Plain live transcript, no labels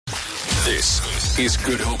This is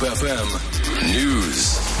Good Hope FM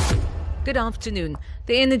News. Good afternoon.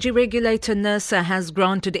 The Energy Regulator Nersa has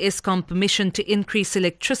granted Eskom permission to increase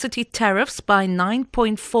electricity tariffs by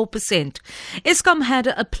 9.4%. Eskom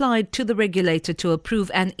had applied to the regulator to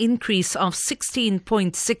approve an increase of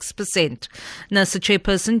 16.6%. Nersa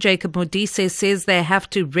chairperson Jacob Modise says they have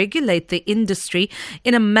to regulate the industry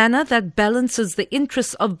in a manner that balances the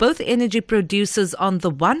interests of both energy producers on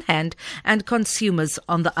the one hand and consumers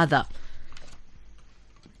on the other.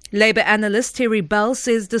 Labour analyst Terry Bell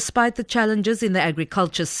says despite the challenges in the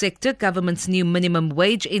agriculture sector, government's new minimum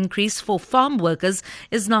wage increase for farm workers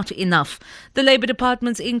is not enough. The Labour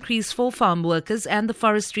Department's increase for farm workers and the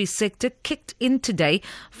forestry sector kicked in today.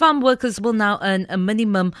 Farm workers will now earn a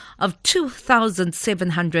minimum of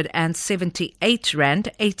 2,778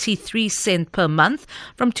 Rand 83 cent per month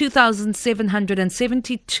from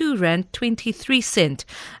 2,772 Rand 23 cent.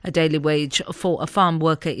 A daily wage for a farm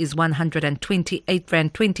worker is 128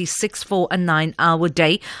 Rand 26 for a 9-hour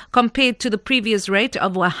day, compared to the previous rate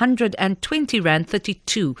of 120 Rand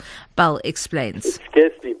 32. Bell explains. It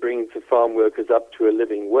scarcely brings the farm workers up to a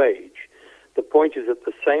living wage. The point is, at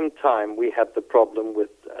the same time, we have the problem with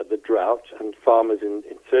the drought and farmers in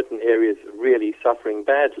certain areas really suffering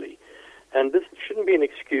badly. And this shouldn't be an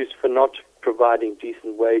excuse for not providing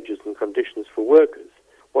decent wages and conditions for workers.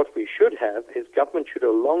 What we should have is government should a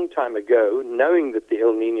long time ago, knowing that the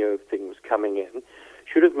El Nino thing was coming in,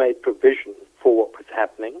 should have made provision for what was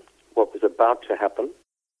happening, what was about to happen.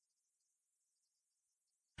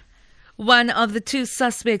 One of the two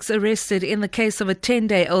suspects arrested in the case of a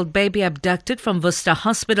 10-day-old baby abducted from Worcester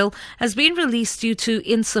Hospital has been released due to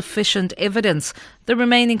insufficient evidence. The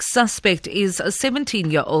remaining suspect is a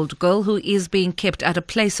 17-year-old girl who is being kept at a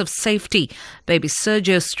place of safety. Baby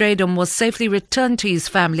Sergio Stradom was safely returned to his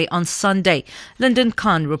family on Sunday. Lyndon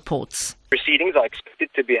Khan reports. Proceedings are expected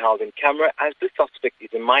to be held in camera as the suspect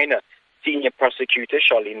is a minor. Senior prosecutor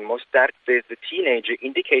Charlene Mostert says the teenager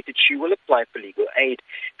indicated she will apply for legal aid.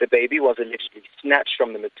 The baby was allegedly snatched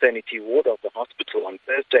from the maternity ward of the hospital on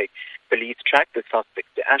Thursday. Police tracked the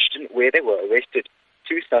suspects to Ashton, where they were arrested.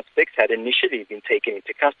 Two suspects had initially been taken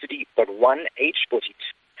into custody, but one, aged 42,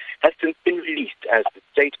 has since been released as the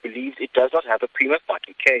state believes it does not have a prima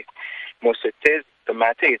facie case. Mostert says the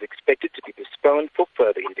matter is expected to be postponed for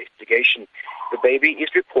further investigation. The baby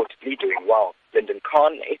is reportedly doing well. Lyndon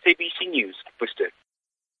Khan, SABC News, Worcester.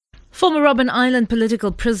 Former Robben Island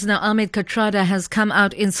political prisoner Ahmed Kathrada has come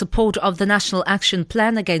out in support of the National Action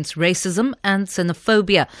Plan against racism and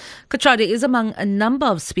xenophobia. Kathrada is among a number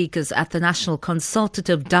of speakers at the National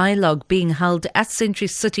Consultative Dialogue being held at Century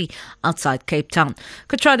City outside Cape Town.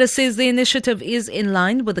 Kathrada says the initiative is in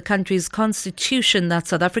line with the country's constitution that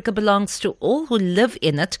South Africa belongs to all who live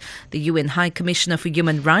in it. The UN High Commissioner for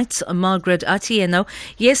Human Rights, Margaret Atieno,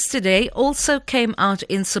 yesterday also came out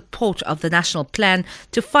in support of the national plan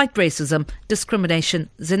to fight racism, discrimination,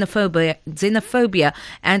 xenophobia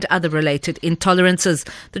and other related intolerances.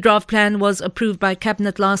 The draft plan was approved by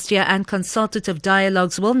Cabinet last year and consultative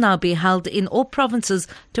dialogues will now be held in all provinces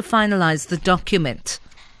to finalise the document.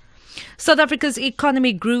 South Africa's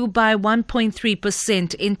economy grew by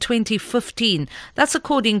 1.3% in 2015. That's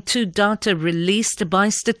according to data released by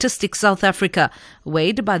Statistics South Africa.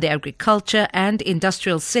 Weighed by the agriculture and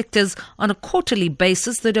industrial sectors on a quarterly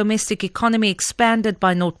basis, the domestic economy expanded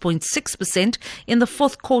by 0.6% in the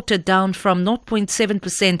fourth quarter, down from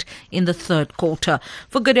 0.7% in the third quarter.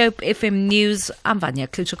 For Good Hope FM News, I'm Vanya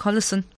Klitschko-Collison.